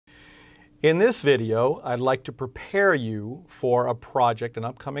In this video, I'd like to prepare you for a project, an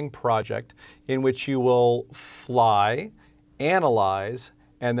upcoming project, in which you will fly, analyze,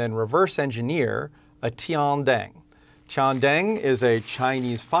 and then reverse engineer a Tian Deng. Tian Deng is a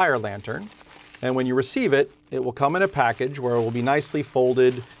Chinese fire lantern, and when you receive it, it will come in a package where it will be nicely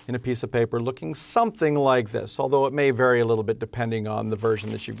folded in a piece of paper looking something like this, although it may vary a little bit depending on the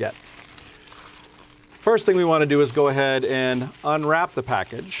version that you get. First thing we want to do is go ahead and unwrap the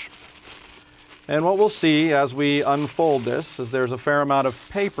package. And what we'll see as we unfold this is there's a fair amount of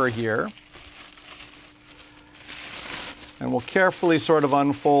paper here. And we'll carefully sort of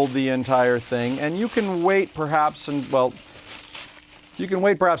unfold the entire thing. And you can wait perhaps, until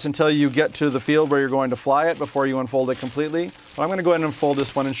you get to the field where you're going to fly it before you unfold it completely. But I'm going to go ahead and unfold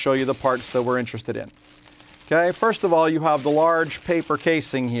this one and show you the parts that we're interested in. Okay, first of all, you have the large paper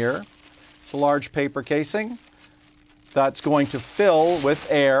casing here. It's a large paper casing that's going to fill with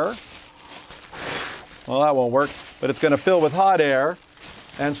air. Well, that won't work, but it's going to fill with hot air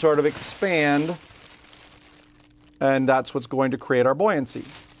and sort of expand, and that's what's going to create our buoyancy.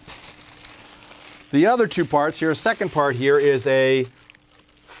 The other two parts here, second part here is a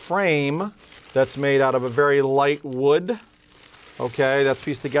frame that's made out of a very light wood. Okay, that's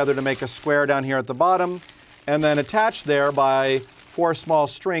pieced together to make a square down here at the bottom, and then attached there by 4 small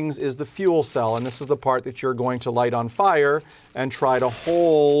strings is the fuel cell, and this is the part that you're going to light on fire and try to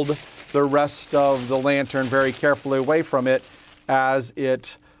hold the rest of the lantern very carefully away from it as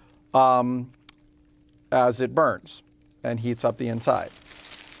it burns and heats up the inside.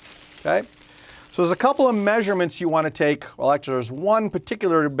 Okay? So there's a couple of measurements you want to take. Well, actually, there's one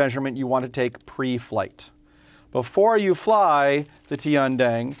particular measurement you want to take pre-flight. Before you fly the Tian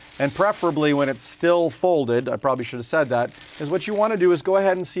Deng, and preferably when it's still folded, I probably should have said that, is what you want to do is go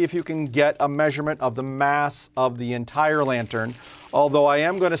ahead and see if you can get a measurement of the mass of the entire lantern. Although I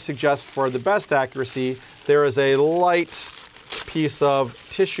am going to suggest for the best accuracy, there is a light piece of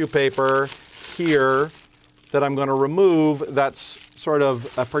tissue paper here that I'm going to remove. That's sort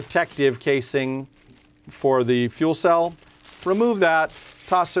of a protective casing for the fuel cell. Remove that,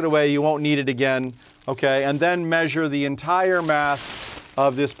 toss it away, you won't need it again. Okay, and then measure the entire mass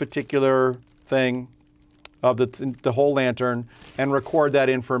of this particular thing, of the whole lantern, and record that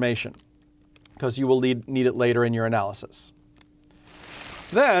information, because you will need it later in your analysis.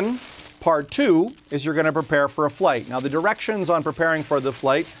 Then, part 2 is you're going to prepare for a flight. Now, the directions on preparing for the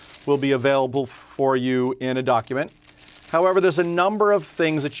flight will be available for you in a document. However, there's a number of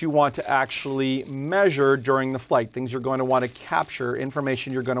things that you want to actually measure during the flight, things you're going to want to capture,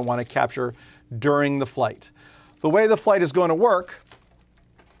 information you're going to want to capture during the flight. The way the flight is going to work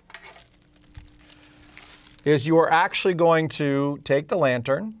is you are actually going to take the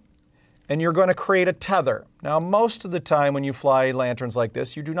lantern and you're going to create a tether. Now, most of the time when you fly lanterns like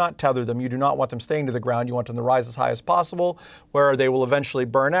this, you do not tether them. You do not want them staying to the ground. You want them to rise as high as possible, where they will eventually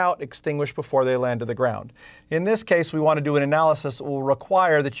burn out, extinguish before they land to the ground. In this case, we want to do an analysis that will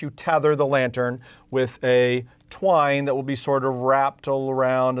require that you tether the lantern with a twine that will be sort of wrapped all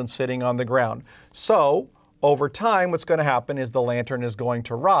around and sitting on the ground. So, over time, what's going to happen is the lantern is going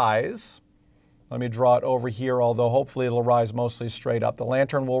to rise. Let me draw it over here, although hopefully it'll rise mostly straight up. The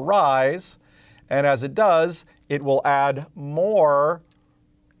lantern will rise, and as it does, it will add more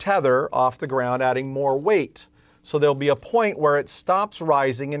tether off the ground, adding more weight. So there'll be a point where it stops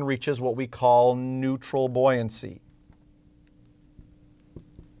rising and reaches what we call neutral buoyancy.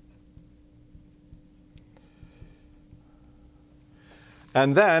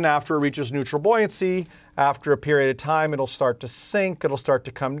 And then after it reaches neutral buoyancy, after a period of time, it'll start to sink, it'll start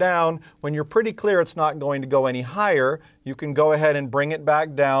to come down. When you're pretty clear it's not going to go any higher, you can go ahead and bring it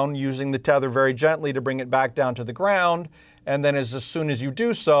back down using the tether very gently to bring it back down to the ground. And then as soon as you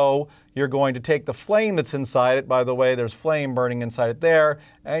do so, you're going to take the flame that's inside it. By the way, there's flame burning inside it there,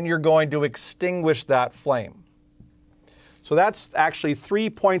 and you're going to extinguish that flame. So that's actually 3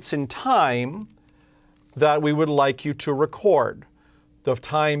 points in time that we would like you to record. The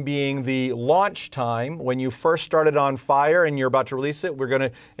time being the launch time, when you first started on fire and you're about to release it,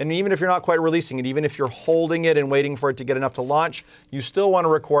 and even if you're not quite releasing it, even if you're holding it and waiting for it to get enough to launch, you still want to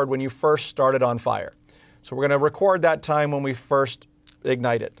record when you first started on fire. So we're going to record that time when we first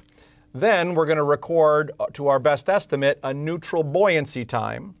ignite it. Then we're going to record, to our best estimate, a neutral buoyancy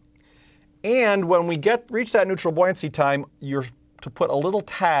time. And when we reach that neutral buoyancy time, you're to put a little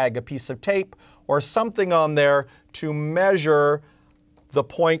tag, a piece of tape, or something on there to measure the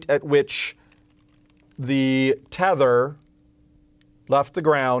point at which the tether left the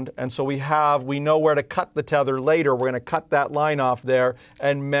ground, and so we know where to cut the tether later. We're going to cut that line off there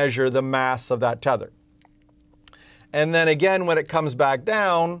and measure the mass of that tether. And then again, when it comes back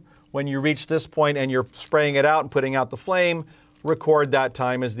down, when you reach this point and you're spraying it out and putting out the flame, record that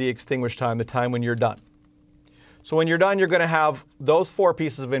time as the extinguish time, the time when you're done. So when you're done, you're going to have those 4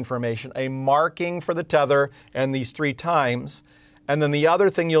 pieces of information, a marking for the tether and these 3 times. And then the other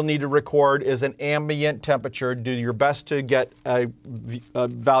thing you'll need to record is an ambient temperature. Do your best to get a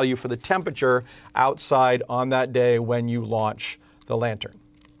value for the temperature outside on that day when you launch the lantern.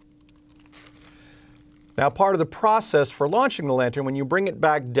 Now, part of the process for launching the lantern, when you bring it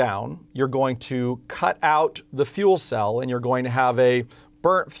back down, you're going to cut out the fuel cell, and you're going to have a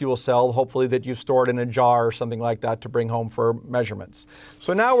burnt fuel cell, hopefully that you've stored in a jar or something like that to bring home for measurements.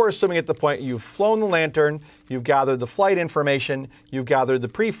 So now we're assuming at the point you've flown the lantern, you've gathered the flight information, you've gathered the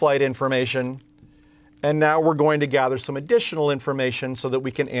pre-flight information, and now we're going to gather some additional information so that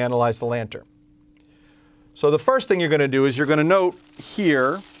we can analyze the lantern. So the first thing you're going to do is you're going to note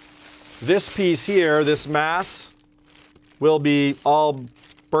here, this piece here, this mass, will be all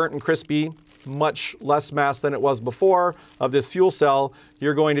burnt and crispy, much less mass than it was before of this fuel cell.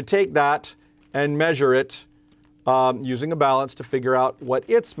 You're going to take that and measure it using a balance to figure out what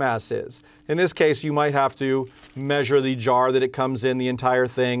its mass is. In this case, you might have to measure the jar that it comes in, the entire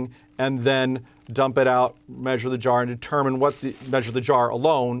thing, and then dump it out, measure the jar, and determine measure the jar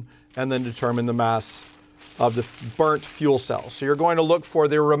alone, and then determine the mass of the burnt fuel cell. So you're going to look for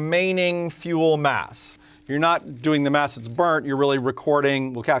the remaining fuel mass. You're not doing the mass that's burnt, you're really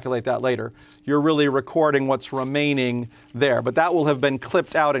recording, we'll calculate that later, you're really recording what's remaining there. But that will have been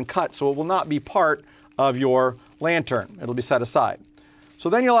clipped out and cut, so it will not be part of your lantern. It'll be set aside. So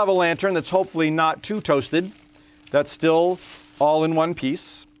then you'll have a lantern that's hopefully not too toasted, that's still all in one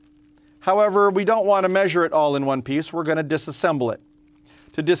piece. However, we don't want to measure it all in one piece, we're going to disassemble it.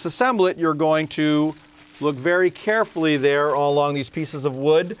 To disassemble it, you're going to look very carefully there all along these pieces of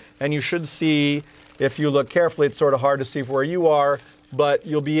wood, and you should see, if you look carefully, it's sort of hard to see where you are, but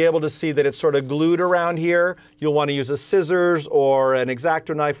you'll be able to see that it's sort of glued around here. You'll want to use a scissors or an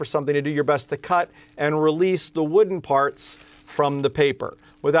X-Acto knife or something to do your best to cut and release the wooden parts from the paper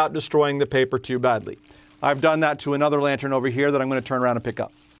without destroying the paper too badly. I've done that to another lantern over here that I'm going to turn around and pick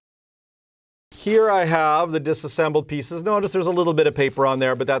up. Here I have the disassembled pieces. Notice there's a little bit of paper on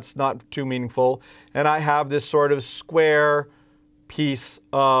there, but that's not too meaningful. And I have this sort of square piece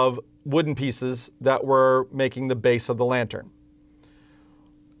of wooden pieces that were making the base of the lantern.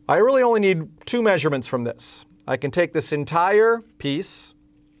 I really only need 2 measurements from this. I can take this entire piece,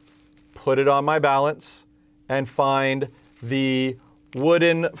 put it on my balance, and find the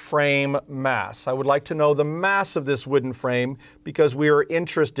wooden frame mass. I would like to know the mass of this wooden frame because we are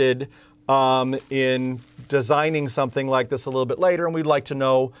interested in designing something like this a little bit later, and we'd like to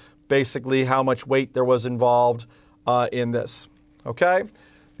know basically how much weight there was involved in this. Okay?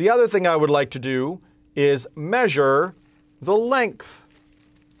 The other thing I would like to do is measure the length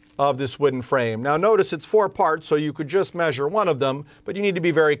of this wooden frame. Now notice it's 4 parts, so you could just measure one of them, but you need to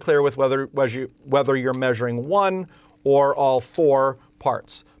be very clear with whether you're measuring one or all 4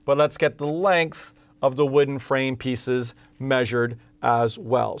 parts. But let's get the length of the wooden frame pieces measured as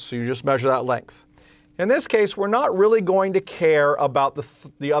well. So you just measure that length. In this case, we're not really going to care about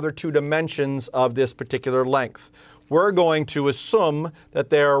the other 2 dimensions of this particular length. We're going to assume that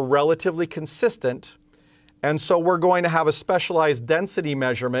they're relatively consistent, and so we're going to have a specialized density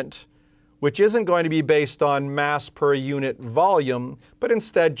measurement, which isn't going to be based on mass per unit volume, but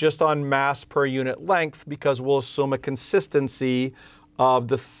instead just on mass per unit length, because we'll assume a consistency of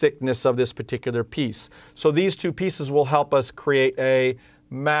the thickness of this particular piece. So these 2 pieces will help us create a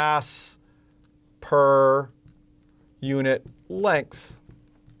mass per unit length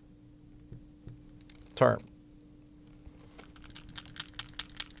term.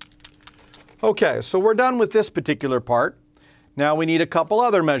 Okay, so we're done with this particular part. Now we need a couple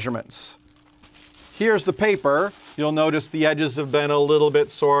other measurements. Here's the paper. You'll notice the edges have been a little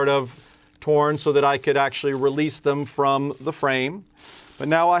bit sort of torn so that I could actually release them from the frame. But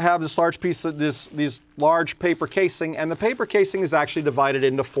now I have this large piece of these large paper casing, and the paper casing is actually divided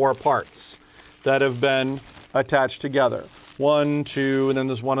into 4 parts that have been attached together. 1, 2, and then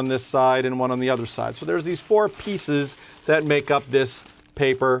there's one on this side and one on the other side. So there's these 4 pieces that make up this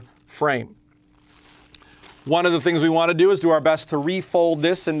paper frame. One of the things we want to do is do our best to refold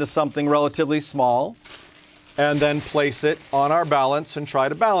this into something relatively small and then place it on our balance and try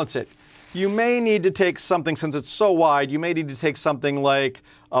to balance it. You may need to take something, since it's so wide, you may need to take something like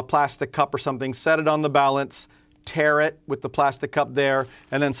a plastic cup or something, set it on the balance, tear it with the plastic cup there,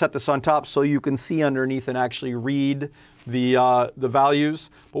 and then set this on top so you can see underneath and actually read the values.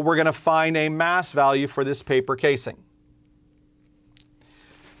 But we're going to find a mass value for this paper casing.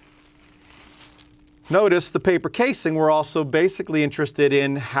 Notice the paper casing, we're also basically interested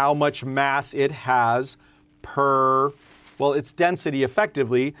in how much mass it has per, well, its density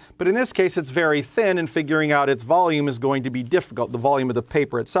effectively, but in this case it's very thin, and figuring out its volume is going to be difficult. The volume of the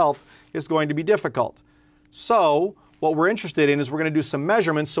paper itself is going to be difficult. So what we're interested in is we're going to do some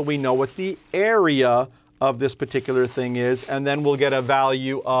measurements so we know what the area of this particular thing is, and then we'll get a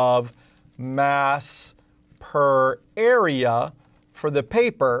value of mass per area for the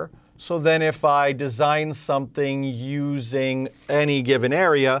paper. So then if I design something using any given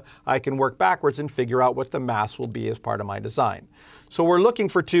area, I can work backwards and figure out what the mass will be as part of my design. So we're looking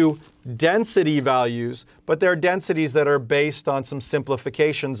for two density values, but they're densities that are based on some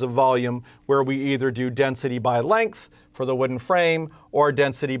simplifications of volume, where we either do density by length for the wooden frame or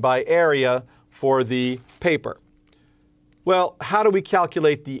density by area for the paper. Well, how do we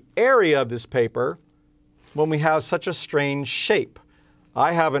calculate the area of this paper when we have such a strange shape?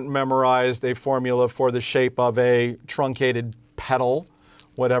 I haven't memorized a formula for the shape of a truncated petal,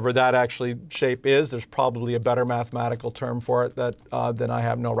 whatever that actually shape is. There's probably a better mathematical term for it than I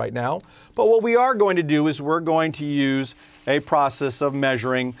have right now. But what we are going to do is we're going to use a process of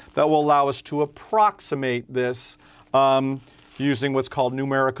measuring that will allow us to approximate this using what's called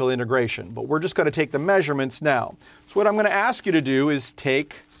numerical integration. But we're just going to take the measurements now. So what I'm going to ask you to do is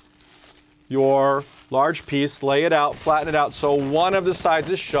take your large piece, lay it out, flatten it out so one of the sides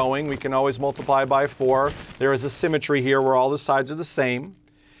is showing. We can always multiply by 4. There is a symmetry here where all the sides are the same.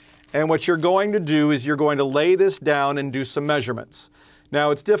 And what you're going to do is you're going to lay this down and do some measurements.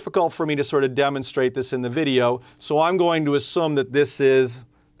 Now, it's difficult for me to sort of demonstrate this in the video, so I'm going to assume that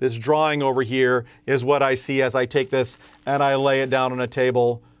this drawing over here is what I see as I take this and I lay it down on a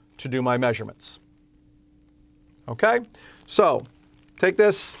table to do my measurements. Okay? So, take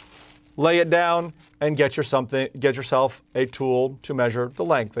this, lay it down, and get yourself a tool to measure the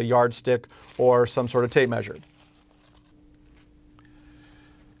length, a yardstick or some sort of tape measure.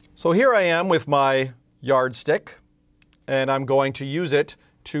 So here I am with my yardstick, and I'm going to use it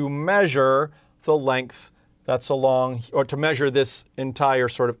to measure the length that's along, or to measure this entire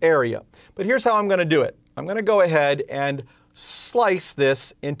sort of area. But here's how I'm going to do it. I'm going to go ahead and slice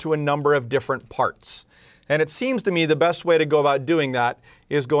this into a number of different parts. And it seems to me the best way to go about doing that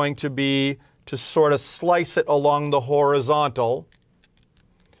is going to be to sort of slice it along the horizontal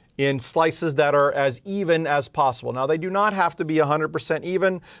in slices that are as even as possible. Now, they do not have to be 100%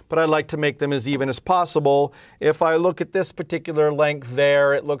 even, but I like to make them as even as possible. If I look at this particular length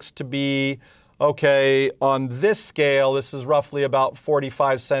there, it looks to be, okay, on this scale, this is roughly about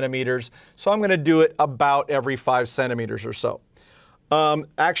 45 centimeters. So I'm going to do it about every 5 centimeters or so.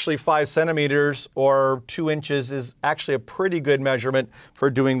 Actually, 5 centimeters or 2 inches is actually a pretty good measurement for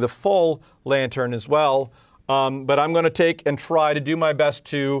doing the full lantern as well. But I'm going to take and try to do my best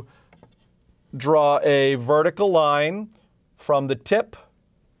to draw a vertical line from the tip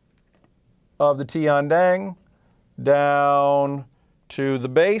of the Tian Deng down to the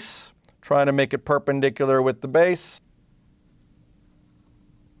base, trying to make it perpendicular with the base.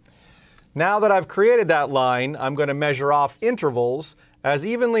 Now that I've created that line, I'm going to measure off intervals as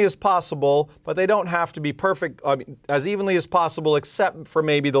evenly as possible, but they don't have to be perfect, as evenly as possible except for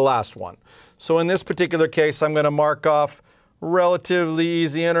maybe the last one. So in this particular case, I'm going to mark off relatively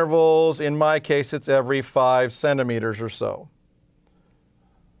easy intervals. In my case, it's every 5 centimeters or so.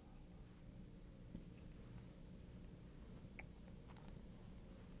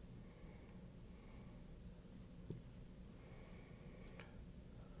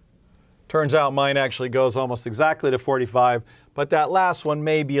 Turns out mine actually goes almost exactly to 45, but that last one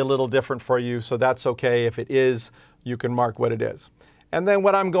may be a little different for you, so that's okay. If it is, you can mark what it is. And then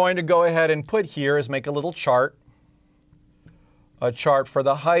what I'm going to go ahead and put here is make a little chart, a chart for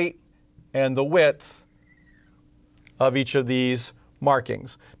the height and the width of each of these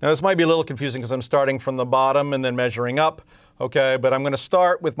markings. Now, this might be a little confusing because I'm starting from the bottom and then measuring up. Okay, but I'm going to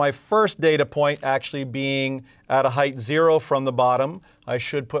start with my first data point actually being at a height 0 from the bottom. I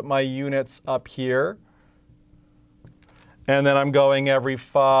should put my units up here. And then I'm going every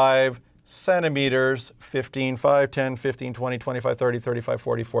 5 centimeters, 15, 5, 10, 15, 20, 25, 30, 35,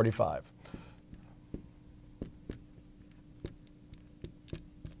 40, 45.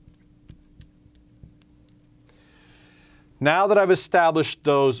 Now that I've established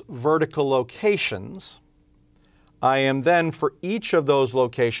those vertical locations, I am then, for each of those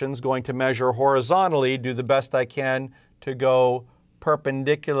locations, going to measure horizontally, do the best I can to go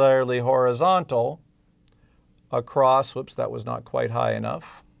perpendicularly horizontal across, whoops, that was not quite high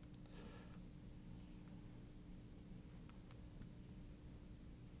enough.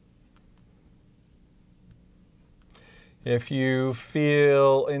 If you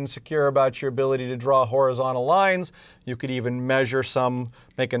feel insecure about your ability to draw horizontal lines, you could even measure some,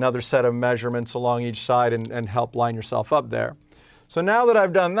 make another set of measurements along each side and help line yourself up there. So now that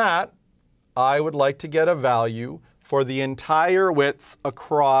I've done that, I would like to get a value for the entire width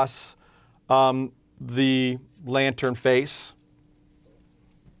across the lantern face.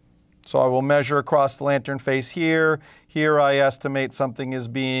 So I will measure across the lantern face here. Here I estimate something as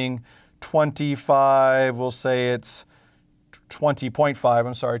being 25, we'll say it's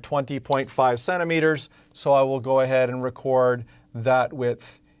 20.5 centimeters. So I will go ahead and record that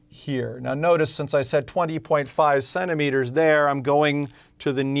width here. Now notice, since I said 20.5 centimeters there, I'm going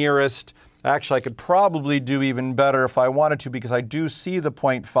to the nearest. Actually, I could probably do even better if I wanted to, because I do see the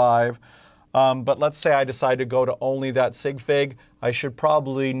 0.5. But let's say I decide to go to only that sig fig. I should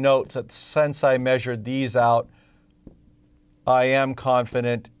probably note that since I measured these out, I am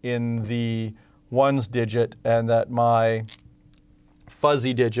confident in the ones digit, and that my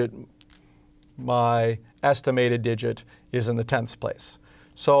fuzzy digit, my estimated digit, is in the tenths place.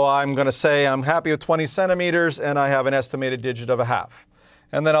 So I'm going to say I'm happy with 20 centimeters and I have an estimated digit of 1/2.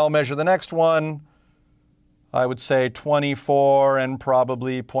 And then I'll measure the next one. I would say 24 and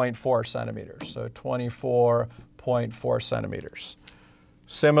probably 0.4 centimeters. So 24.4 centimeters.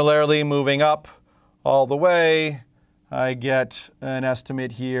 Similarly, moving up all the way, I get an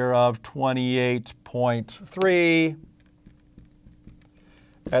estimate here of 28.3,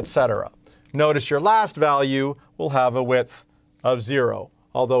 etc. Notice your last value will have a width of 0,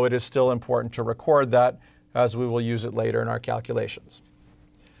 although it is still important to record that, as we will use it later in our calculations.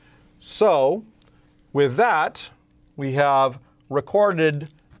 So with that, we have recorded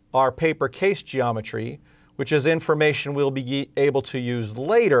our paper case geometry, which is information we'll be able to use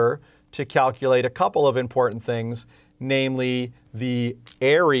later to calculate a couple of important things, namely the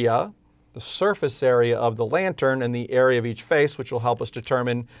area, the surface area of the lantern, and the area of each face, which will help us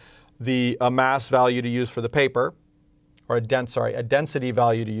determine a mass value to use for the paper, or a density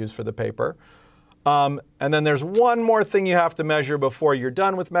value to use for the paper. And then there's one more thing you have to measure before you're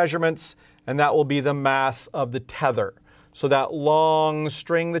done with measurements, and that will be the mass of the tether. So that long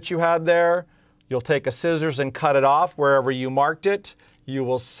string that you had there, you'll take a scissors and cut it off wherever you marked it. You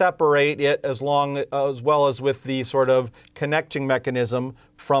will separate it as well as with the sort of connecting mechanism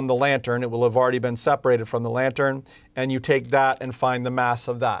from the lantern. It will have already been separated from the lantern, and you take that and find the mass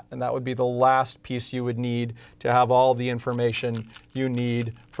of that. And that would be the last piece you would need to have all the information you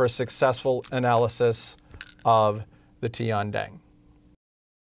need for a successful analysis of the Tian Deng.